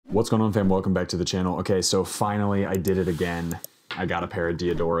What's going on, fam? Welcome back to the channel. Okay, so finally I did it again. I got a pair of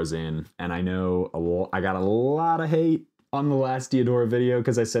Diadoras in, and I know I got a lot of hate on the last Diadora video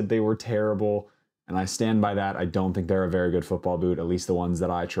because I said they were terrible, and I stand by that. I don't think they're a very good football boot, at least the ones that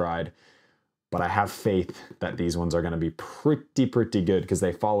I tried. But I have faith that these ones are going to be pretty good because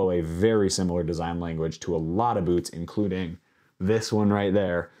they follow a very similar design language to a lot of boots, including this one right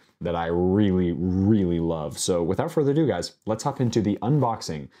there that I really love. So without further ado, guys, let's hop into the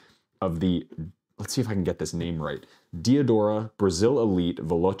unboxing of the, let's see if I can get this name right, Diadora Brasil Elite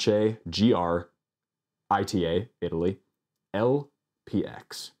Veloce GR ITA, Italy,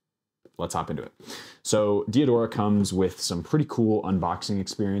 LPX. Let's hop into it. So Diadora comes with some pretty cool unboxing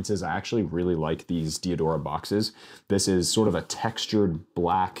experiences. I actually really like these Diadora boxes. This is sort of a textured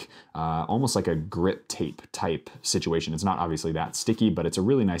black, almost like a grip tape type situation. It's not obviously that sticky, but it's a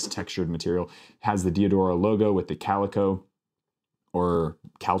really nice textured material. It has the Diadora logo with the calico or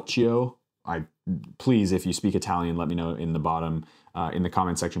calcio. Please, if you speak Italian, let me know in the bottom, in the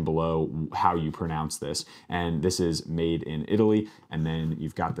comment section below how you pronounce this. And this is made in Italy. And then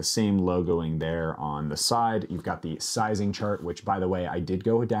you've got the same logoing there on the side. You've got the sizing chart, which, by the way, I did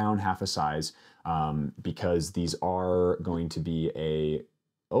go down half a size because these are going to be a,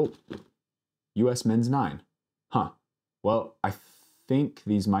 US men's 9. Huh. Well, I think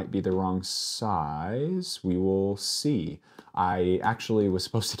these might be the wrong size. We will see. I actually was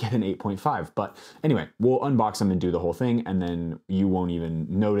supposed to get an 8.5, but anyway, we'll unbox them and do the whole thing, and then you won't even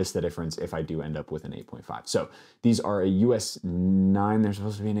notice the difference if I do end up with an 8.5. So these are a US 9, they're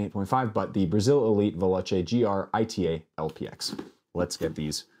supposed to be an 8.5, but the Brasil Elite Veloce GR ITA LPX. Let's get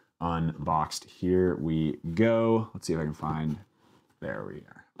these unboxed. Here we go. Let's see if I can find, there we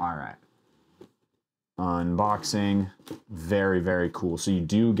are. All right. Unboxing, very cool. So you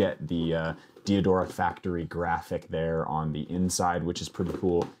do get the Diadora factory graphic there on the inside, which is pretty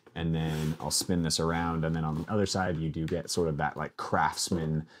cool. And then I'll spin this around, and then on the other side you do get sort of that like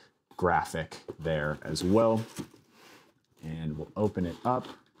craftsman graphic there as well. And we'll open it up.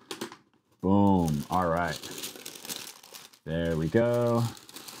 Boom. All right, there we go.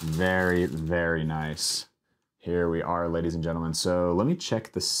 Very nice. Here we are, ladies and gentlemen. So let me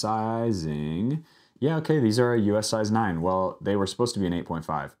check the sizing. Yeah, okay, these are a US size 9. Well, they were supposed to be an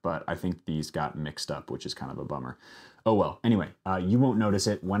 8.5, but I think these got mixed up, which is kind of a bummer. Oh well, anyway, you won't notice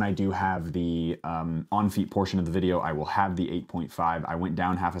it. When I do have the on-feet portion of the video, I will have the 8.5. I went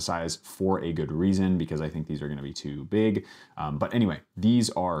down half a size for a good reason, because I think these are gonna be too big. But anyway, these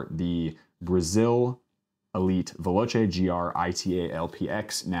are the Brasil Elite Veloce GR ITA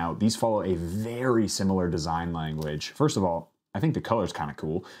LPX. Now, these follow a very similar design language. First of all, I think the color is kind of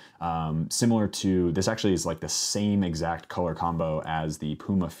cool. Similar to, this actually is like the same exact color combo as the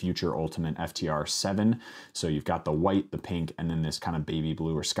Puma Future Ultimate FTR 7. So you've got the white, the pink, and then this kind of baby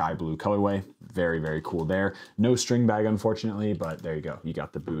blue or sky blue colorway. Very cool there. No string bag, unfortunately, but there you go. You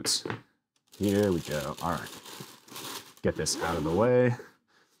got the boots. Here we go. All right. Get this out of the way.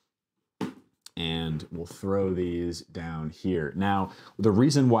 And we'll throw these down here. Now, the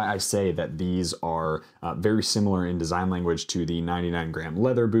reason why I say that these are very similar in design language to the 99-gram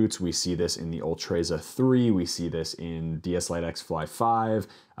leather boots, we see this in the Ultreza 3, we see this in DS Lite X Fly 5,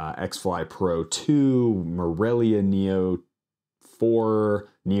 X Fly Pro 2, Morelia Neo 4,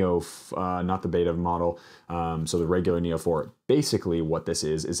 Neo, not the beta model, so the regular Neo 4. Basically what this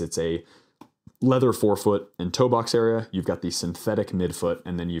is it's a leather forefoot and toe box area. You've got the synthetic midfoot,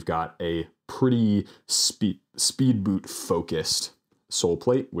 and then you've got a pretty speed boot focused sole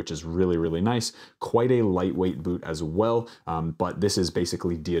plate, which is really nice. Quite a lightweight boot as well, but this is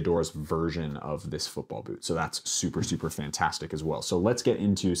basically Diadora's version of this football boot. So that's super fantastic as well. So let's get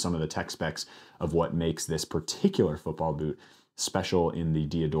into some of the tech specs of what makes this particular football boot special in the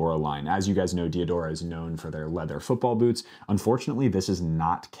Diadora line. As you guys know, Diadora is known for their leather football boots. Unfortunately, this is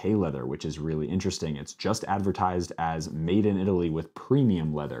not K-leather, which is really interesting. It's just advertised as made in Italy with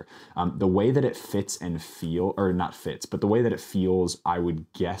premium leather. The way that it fits and feel, or not fits, but the way that it feels, I would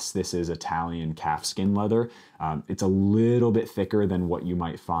guess this is Italian calfskin leather. It's a little bit thicker than what you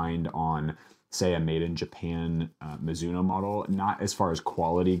might find on, say, a made in Japan Mizuno model. Not as far as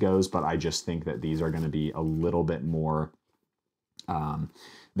quality goes, but I just think that these are going to be a little bit more.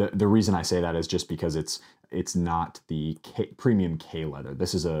 The reason I say that is just because it's not the premium K leather.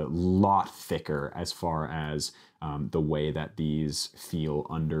 This is a lot thicker as far as the way that these feel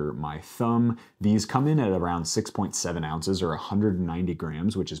under my thumb. These come in at around 6.7 ounces or 190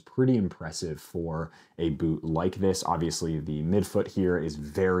 grams, which is pretty impressive for a boot like this. Obviously, the midfoot here is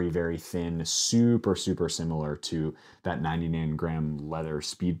very, very thin, super, super similar to that 99-gram leather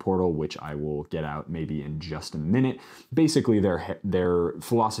Speed Portal, which I will get out maybe in just a minute. Basically, their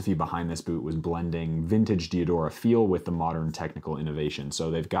philosophy behind this boot was blending vintage Diadora feel with the modern technical innovation.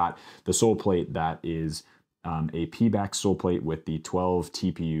 So they've got the sole plate that is a P-back sole plate with the 12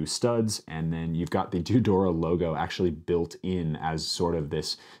 TPU studs, and then you've got the Diadora logo actually built in as sort of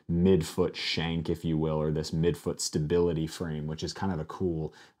this midfoot shank, if you will, or this midfoot stability frame, which is kind of a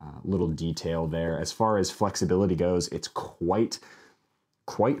cool little detail there. As far as flexibility goes, it's quite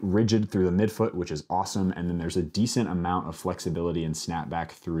rigid through the midfoot, which is awesome, and then there's a decent amount of flexibility and snapback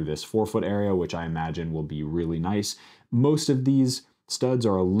through this forefoot area, which I imagine will be really nice. Most of these studs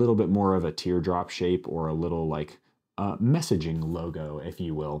are a little bit more of a teardrop shape or a little like messaging logo, if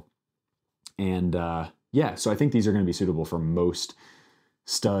you will. And yeah, so I think these are going to be suitable for most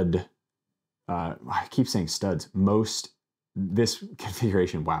stud, I keep saying studs, most, this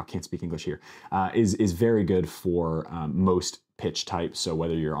configuration, wow, can't speak English here, is very good for most pitch types. So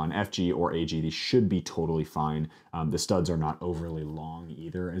whether you're on FG or AG, these should be totally fine. The studs are not overly long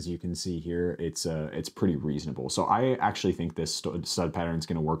either, as you can see here. It's pretty reasonable. So I actually think this stud pattern is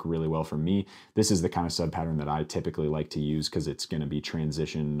going to work really well for me. This is the kind of stud pattern that I typically like to use because it's going to be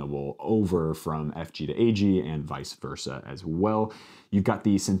transitionable over from FG to AG and vice versa as well. You've got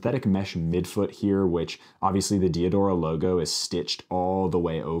the synthetic mesh midfoot here, which obviously the Diadora logo is stitched all the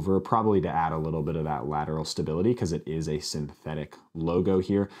way over, probably to add a little bit of that lateral stability because it is a synthetic logo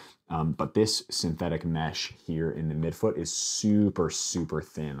here. But this synthetic mesh here in the midfoot is super, super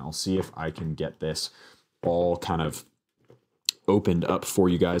thin. I'll see if I can get this all kind of opened up for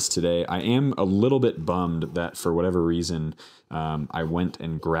you guys today. I am a little bit bummed that for whatever reason, I went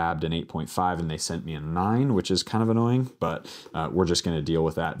and grabbed an 8.5 and they sent me a 9, which is kind of annoying, but we're just going to deal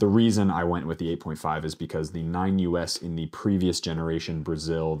with that. The reason I went with the 8.5 is because the 9 US in the previous generation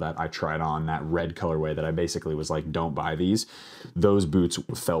Brazil that I tried on, that red colorway that I basically was like, don't buy these, those boots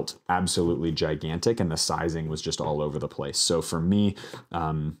felt absolutely gigantic and the sizing was just all over the place. So for me,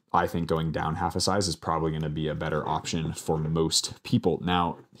 I think going down half a size is probably going to be a better option for most people.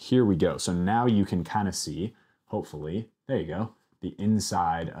 Now, here we go. So now you can kind of see, hopefully, there you go, the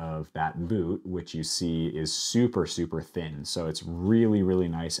inside of that boot, which you see is super, super thin. So it's really, really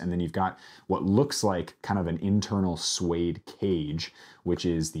nice. And then you've got what looks like kind of an internal suede cage, which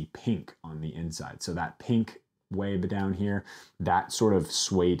is the pink on the inside. So that pink way down here, that sort of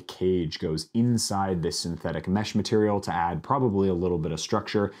suede cage goes inside this synthetic mesh material to add probably a little bit of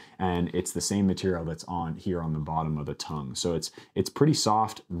structure, and it's the same material that's on here on the bottom of the tongue. So it's pretty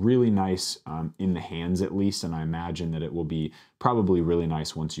soft, really nice in the hands at least, and I imagine that it will be probably really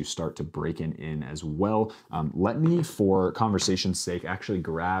nice once you start to break it in as well. Let me, for conversation's sake, actually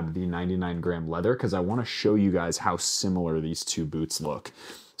grab the 99-gram leather because I want to show you guys how similar these two boots look.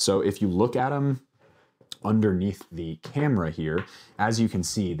 So if you look at them underneath the camera here, as you can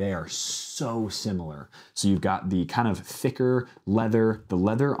see, they are so similar. So you've got the kind of thicker leather. The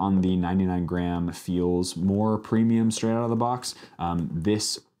leather on the 99-gram feels more premium straight out of the box.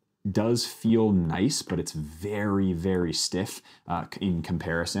 This does feel nice, but it's very, very stiff in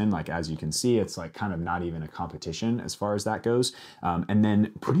comparison. Like, as you can see, it's like kind of not even a competition as far as that goes. And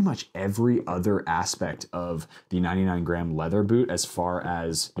then pretty much every other aspect of the 99-gram leather boot, as far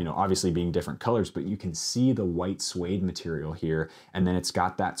as, you know, obviously being different colors, but you can see the white suede material here. And then it's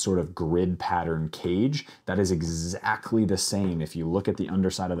got that sort of grid pattern cage that is exactly the same. If you look at the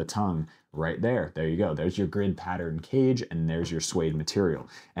underside of the tongue, right there you go. There's your grid pattern cage and there's your suede material.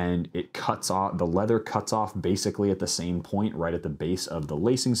 And it cuts off, the leather cuts off basically at the same point, right at the base of the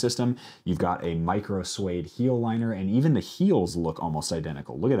lacing system. You've got a micro suede heel liner, and even the heels look almost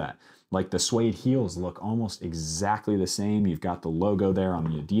identical. Look at that. Like, the suede heels look almost exactly the same. You've got the logo there on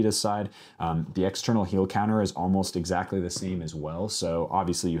the Adidas side. The external heel counter is almost exactly the same as well. So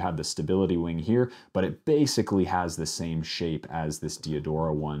obviously you have the stability wing here, but it basically has the same shape as this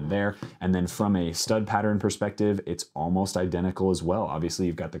Diadora one there. And then from a stud pattern perspective, it's almost identical as well. Obviously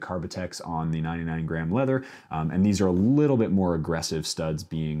you've got the Carbitex on the 99-gram leather, and these are a little bit more aggressive studs,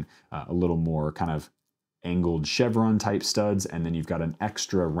 being a little more kind of angled chevron type studs, and then you've got an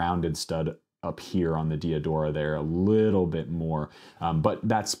extra rounded stud up here on the Diadora there, a little bit more, but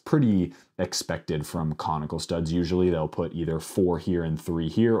that's pretty expected from conical studs. Usually they'll put either 4 here and 3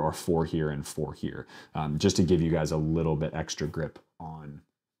 here, or 4 here and 4 here, just to give you guys a little bit extra grip on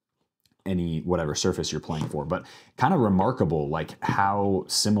any whatever surface you're playing for. But kind of remarkable like how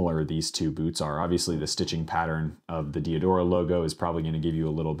similar these two boots are. Obviously the stitching pattern of the Diadora logo is probably going to give you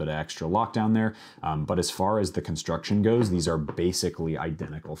a little bit of extra lockdown there, but as far as the construction goes, these are basically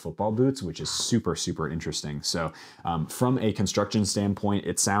identical football boots, which is super interesting. So from a construction standpoint,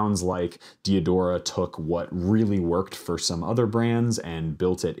 it sounds like Diadora took what really worked for some other brands and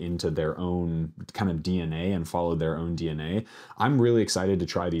built it into their own kind of DNA and followed their own DNA. I'm really excited to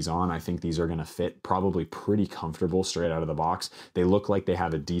try these on. I think these are going to fit probably pretty comfortable straight out of the box. They look like they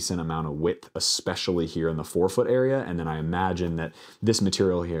have a decent amount of width, especially here in the forefoot area. And then I imagine that this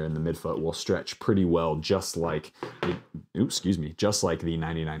material here in the midfoot will stretch pretty well, just like just like the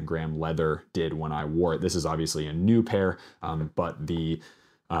 99 gram leather did when I wore it. This is obviously a new pair, but the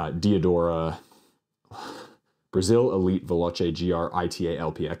Diadora Brasil Elite Veloce GR ITA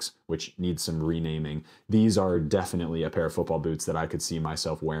LPX, which needs some renaming. These are definitely a pair of football boots that I could see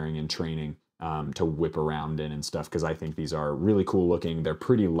myself wearing in training to whip around in and stuff, because I think these are really cool looking. They're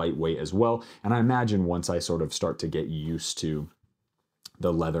pretty lightweight as well. And I imagine once I sort of start to get used to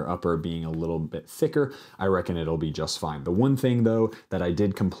the leather upper being a little bit thicker, I reckon it'll be just fine. The one thing though that I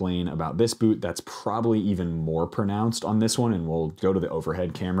did complain about this boot that's probably even more pronounced on this one, and we'll go to the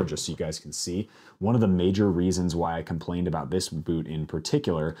overhead camera just so you guys can see, one of the major reasons why I complained about this boot in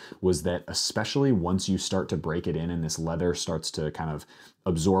particular was that especially once you start to break it in and this leather starts to kind of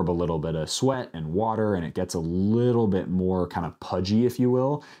absorb a little bit of sweat and water and it gets a little bit more kind of pudgy, if you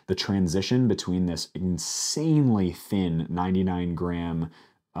will, the transition between this insanely thin 99 gram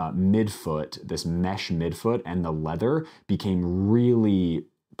midfoot, this mesh midfoot, and the leather became really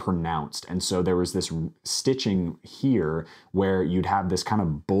pronounced. And so there was this stitching here where you'd have this kind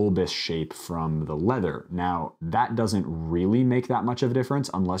of bulbous shape from the leather. Now that doesn't really make that much of a difference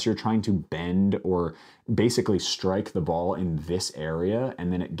unless you're trying to bend or basically strike the ball in this area,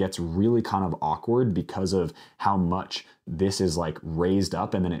 and then it gets really kind of awkward because of how much this is like raised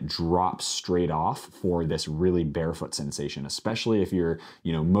up and then it drops straight off for this really barefoot sensation, especially if you're,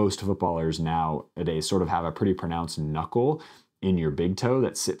 most footballers nowadays sort of have a pretty pronounced knuckle in your big toe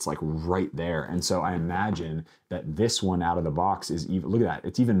that sits like right there. And so I imagine that this one out of the box is even, look at that,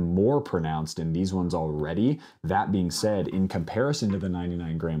 it's even more pronounced in these ones already. That being said, in comparison to the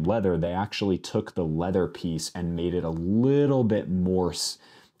 99 gram leather, they actually took the leather piece and made it a little bit more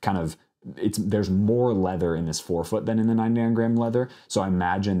kind of, there's more leather in this forefoot than in the 99 gram leather. So I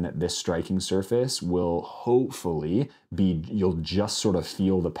imagine that this striking surface will hopefully be, you'll just sort of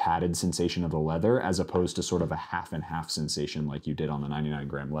feel the padded sensation of the leather as opposed to sort of a half and half sensation like you did on the 99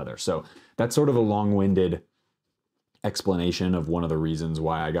 gram leather. So that's sort of a long-winded explanation of one of the reasons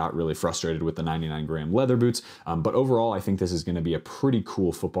why I got really frustrated with the 99 gram leather boots. But overall, I think this is going to be a pretty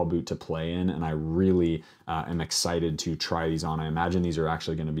cool football boot to play in, and I really am excited to try these on. I imagine these are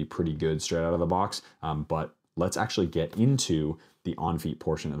actually going to be pretty good straight out of the box, but let's actually get into the on-feet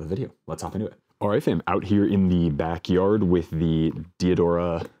portion of the video. Let's hop into it. All right, fam, out here in the backyard with the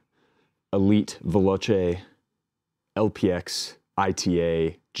Diadora Elite Veloce LPX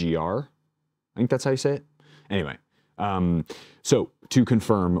ITA GR. I think that's how you say it. Anyway, so to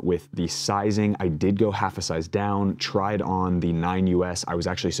confirm with the sizing, I did go half a size down, tried on the 9 US. I was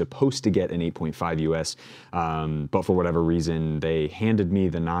actually supposed to get an 8.5 US, but for whatever reason, they handed me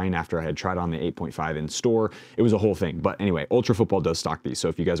the 9 after I had tried on the 8.5 in store. It was a whole thing. But anyway, Ultra Football does stock these. So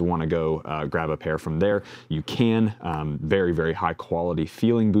if you guys want to go grab a pair from there, you can. Very high quality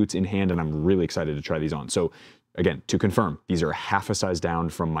feeling boots in hand, and I'm really excited to try these on. So again, to confirm, these are half a size down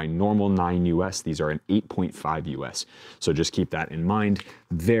from my normal 9 US. These are an 8.5 US. So just keep that in mind.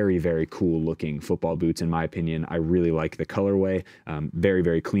 Very cool looking football boots, in my opinion. I really like the colorway.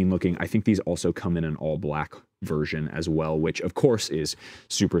 Very clean looking. I think these also come in an all black version as well, which of course is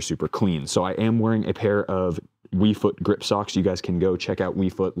super clean. So I am wearing a pair of WeFoot grip socks. You guys can go check out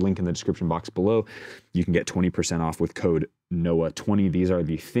WeFoot, link in the description box below. You can get 20% off with code NOAH20. These are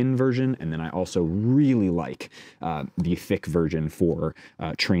the thin version, and then I also really like the thick version for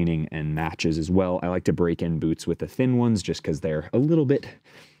training and matches as well. I like to break in boots with the thin ones just because they're a little bit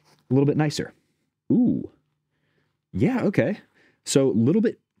nicer. Ooh, yeah, okay. So a little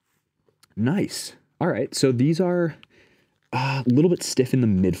bit nice. All right, so these are a little bit stiff in the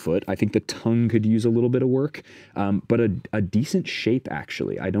midfoot. I think the tongue could use a little bit of work, but a decent shape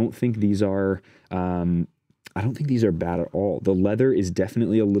actually. I don't think these are bad at all. The leather is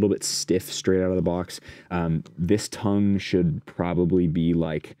definitely a little bit stiff straight out of the box. This tongue should probably be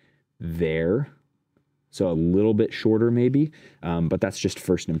like there, so a little bit shorter maybe, but that's just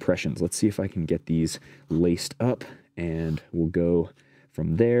first impressions. Let's see if I can get these laced up, and we'll go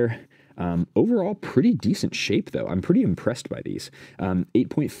from there. Overall, pretty decent shape though. I'm pretty impressed by these.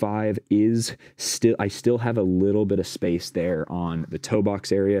 8.5 is still, I still have a little bit of space there on the toe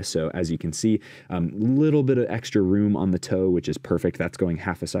box area. So as you can see, a little bit of extra room on the toe, which is perfect. That's going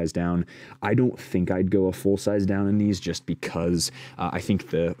half a size down. I don't think I'd go a full size down in these just because I think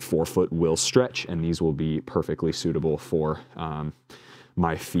the forefoot will stretch and these will be perfectly suitable for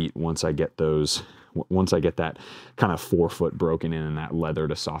my feet once I get those. Once I get that kind of forefoot broken in and that leather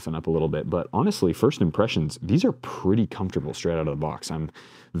to soften up a little bit. But honestly, first impressions, these are pretty comfortable straight out of the box. I'm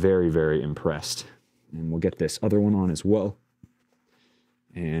very, very impressed. And we'll get this other one on as well.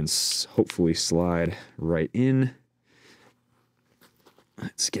 And hopefully slide right in.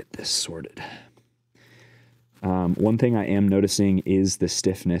 Let's get this sorted. One thing I am noticing is the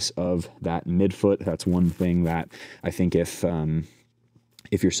stiffness of that midfoot. That's one thing that I think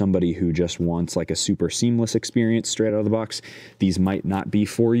if you're somebody who just wants like a super seamless experience straight out of the box, these might not be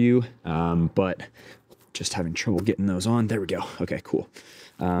for you, but just having trouble getting those on. There we go. Okay, cool.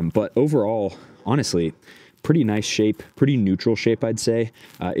 But overall, honestly, pretty nice shape, pretty neutral shape, I'd say.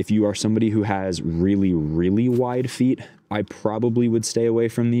 If you are somebody who has really, really wide feet, I probably would stay away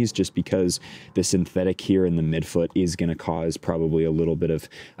from these just because the synthetic here in the midfoot is going to cause probably a little bit of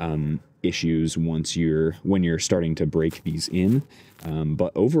issues when you're starting to break these in.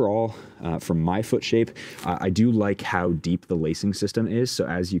 But overall, from my foot shape, I do like how deep the lacing system is. So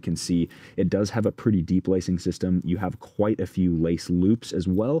as you can see, it does have a pretty deep lacing system. You have quite a few lace loops as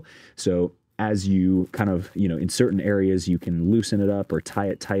well. So as you kind of, in certain areas, you can loosen it up or tie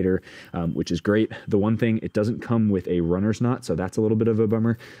it tighter, which is great. The one thing, it doesn't come with a runner's knot, so that's a little bit of a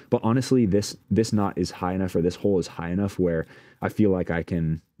bummer. But honestly, this knot is high enough, or this hole is high enough where I feel like I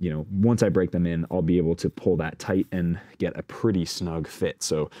can, once I break them in, I'll be able to pull that tight and get a pretty snug fit.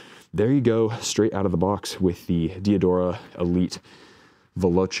 So there you go, straight out of the box with the Diadora Elite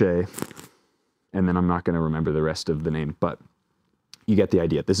Veloce. And then I'm not going to remember the rest of the name, but you get the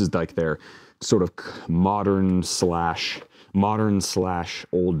idea. This is like their sort of modern slash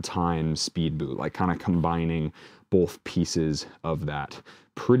old time speed boot, like kind of combining both pieces of that.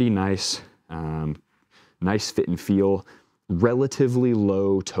 Pretty nice, nice fit and feel. Relatively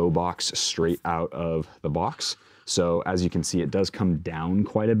low toe box straight out of the box. So as you can see, it does come down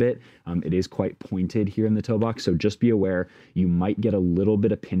quite a bit. It is quite pointed here in the toe box. So just be aware, you might get a little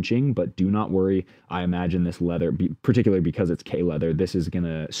bit of pinching, but do not worry. I imagine this leather, particularly because it's K leather, this is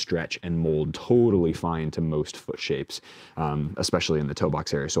gonna stretch and mold totally fine to most foot shapes, especially in the toe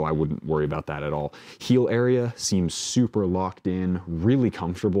box area. So I wouldn't worry about that at all. Heel area seems super locked in, really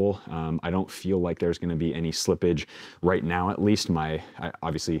comfortable. I don't feel like there's gonna be any slippage right now, at least.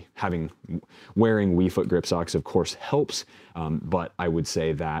 Obviously wearing Wii foot grip socks, of course, helps, but I would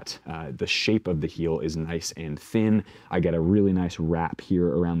say that the shape of the heel is nice and thin. I get a really nice wrap here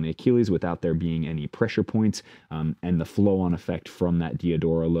around the Achilles without there being any pressure points, and the flow-on effect from that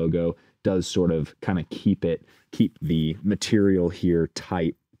Diadora logo does sort of kind of keep the material here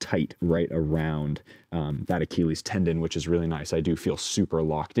tight right around that Achilles tendon, which is really nice. I do feel super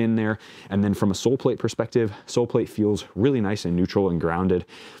locked in there. And then from a sole plate perspective, sole plate feels really nice and neutral and grounded.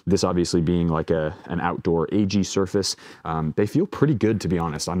 This obviously being like an outdoor AG surface. They feel pretty good, to be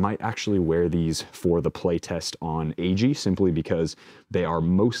honest. I might actually wear these for the play test on AG simply because they are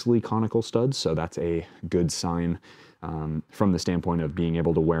mostly conical studs. So that's a good sign from the standpoint of being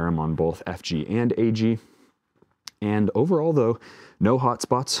able to wear them on both FG and AG. And overall though, no hot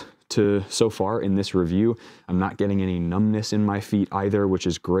spots so far in this review. I'm not getting any numbness in my feet either, which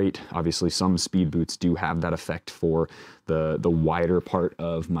is great. Obviously some speed boots do have that effect for the wider part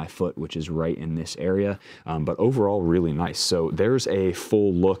of my foot, which is right in this area. But overall really nice. So there's a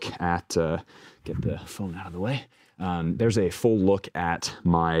full look at, get the phone out of the way. There's a full look at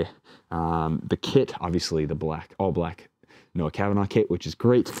my, the kit, obviously the all black Noah Cavanaugh kit, which is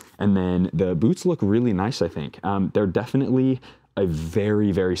great. And then the boots look really nice, I think. They're definitely a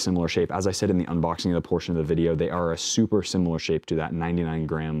very, very similar shape. As I said in the unboxing of the portion of the video, they are a super similar shape to that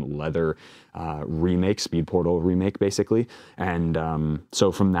 99-gram leather remake, Speed Portal remake, basically. And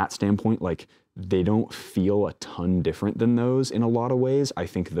so from that standpoint, like, they don't feel a ton different than those in a lot of ways. I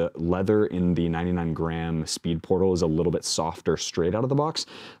think the leather in the 99-gram Speed Portal is a little bit softer straight out of the box,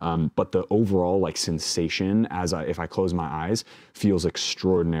 but the overall like sensation if I close my eyes feels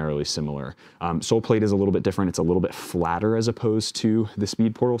extraordinarily similar. Sole plate is a little bit different. It's a little bit flatter as opposed to the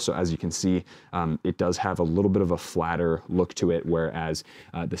Speed Portal. So as you can see, it does have a little bit of a flatter look to it, whereas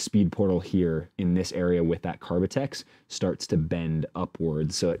the Speed Portal here in this area with that Carbitex starts to bend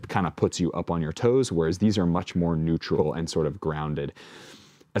upwards. So it kind of puts you up on your toes, whereas these are much more neutral and sort of grounded.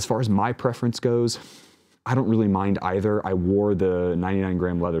 As far as my preference goes, I don't really mind either. I wore the 99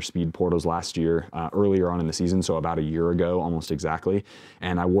 gram leather speed portos last year, earlier on in the season, so about a year ago, almost exactly.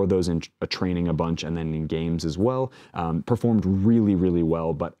 And I wore those in training a bunch and then in games as well. Performed really, really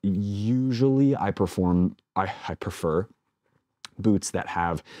well, but usually I prefer boots that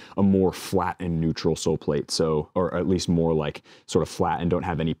have a more flat and neutral sole plate, so, or at least more like sort of flat and don't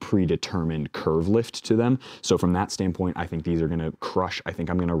have any predetermined curve lift to them. So from that standpoint, I think these are gonna crush. I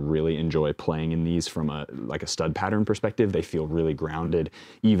think I'm gonna really enjoy playing in these from a stud pattern perspective. They feel really grounded,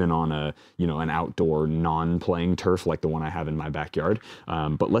 even on a, you know, an outdoor non-playing turf like the one I have in my backyard.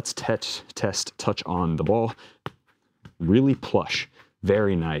 But let's touch on the ball. Really plush.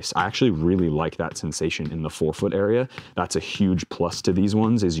 Very nice. I actually really like that sensation in the forefoot area. That's a huge plus to these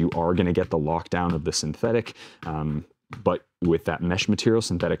ones, is you are going to get the lockdown of the synthetic, but with that mesh material,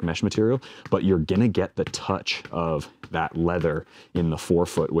 synthetic mesh material, but you're going to get the touch of that leather in the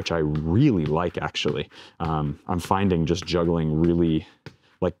forefoot, which I really like actually. I'm finding just juggling really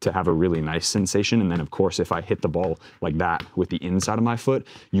like to have a really nice sensation. And then of course, if I hit the ball like that with the inside of my foot,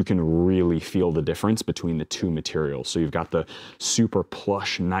 you can really feel the difference between the two materials. So you've got the super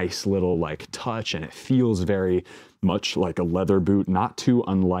plush, nice little like touch, and it feels very much like a leather boot, not too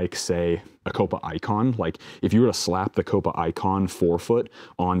unlike, say, a Copa Icon. Like if you were to slap the Copa Icon forefoot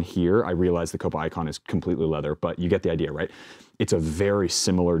on here, I realize the Copa Icon is completely leather, but you get the idea, right? It's a very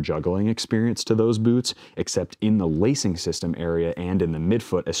similar juggling experience to those boots, except in the lacing system area and in the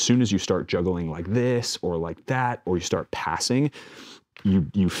midfoot, as soon as you start juggling like this or like that, or you start passing,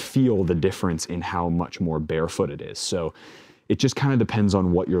 you feel the difference in how much more barefoot it is. So it just kind of depends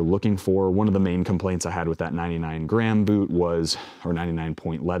on what you're looking for. One of the main complaints I had with that 99 gram boot was, or 99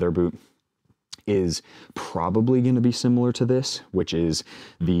 point leather boot, is probably going to be similar to this, which is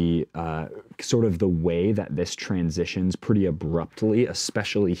the sort of the way that this transitions pretty abruptly,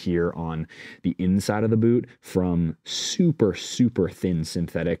 especially here on the inside of the boot, from super, super thin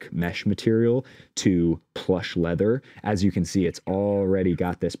synthetic mesh material to plush leather. As you can see, it's already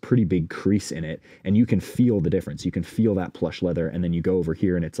got this pretty big crease in it, and you can feel the difference. You can feel that plush leather, and then you go over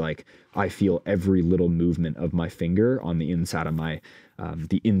here and it's like, I feel every little movement of my finger on the inside of my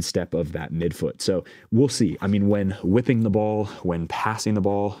the instep of that midfoot. So we'll see. I mean, when whipping the ball, when passing the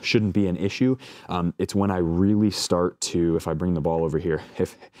ball shouldn't be an issue. It's when I really start to, if I bring the ball over here,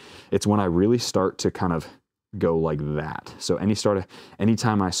 it's when I really start to kind of go like that. So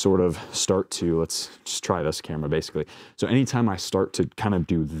anytime I sort of start to, let's just try this camera basically. So anytime I start to kind of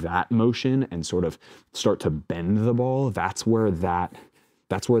do that motion and sort of start to bend the ball, that's where that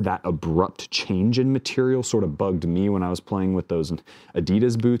abrupt change in material sort of bugged me when I was playing with those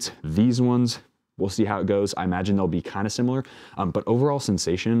Adidas boots. These ones, we'll see how it goes. I imagine they'll be kind of similar, but overall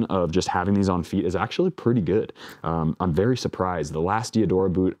sensation of just having these on feet is actually pretty good. I'm very surprised. The last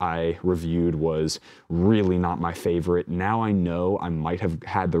Diadora boot I reviewed was really not my favorite. Now I know I might have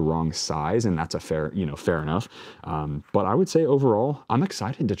had the wrong size, and that's a fair enough. But I would say overall, I'm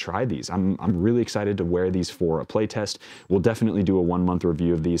excited to try these. I'm really excited to wear these for a play test. We'll definitely do a 1 month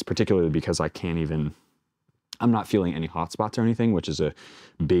review of these, particularly because I'm not feeling any hot spots or anything, which is a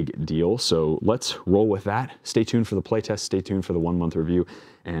big deal. So let's roll with that. Stay tuned for the playtest, stay tuned for the 1 month review,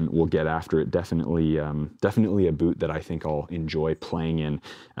 and we'll get after it. Definitely a boot that I think I'll enjoy playing in,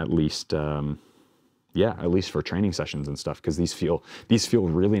 at least, at least for training sessions and stuff, because these feel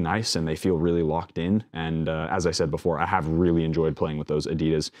really nice and they feel really locked in. And as I said before, I have really enjoyed playing with those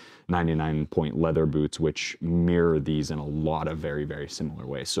Adidas 99 point leather boots, which mirror these in a lot of very, very similar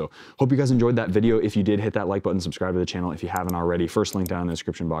ways. So hope you guys enjoyed that video. If you did, hit that like button, subscribe to the channel if you haven't already. First link down in the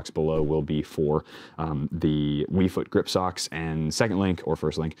description box below will be for the WeFoot grip socks, and second link, or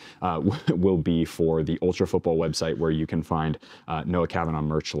first link, will be for the Ultra Football website, where you can find Noah Cavanaugh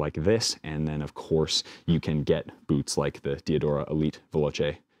merch like this. And then of course, you can get boots like the Diadora Elite,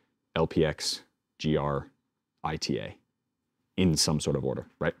 Veloce, LPX, GR, ITA in some sort of order,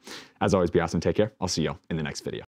 right? As always, be awesome. Take care. I'll see y'all in the next video.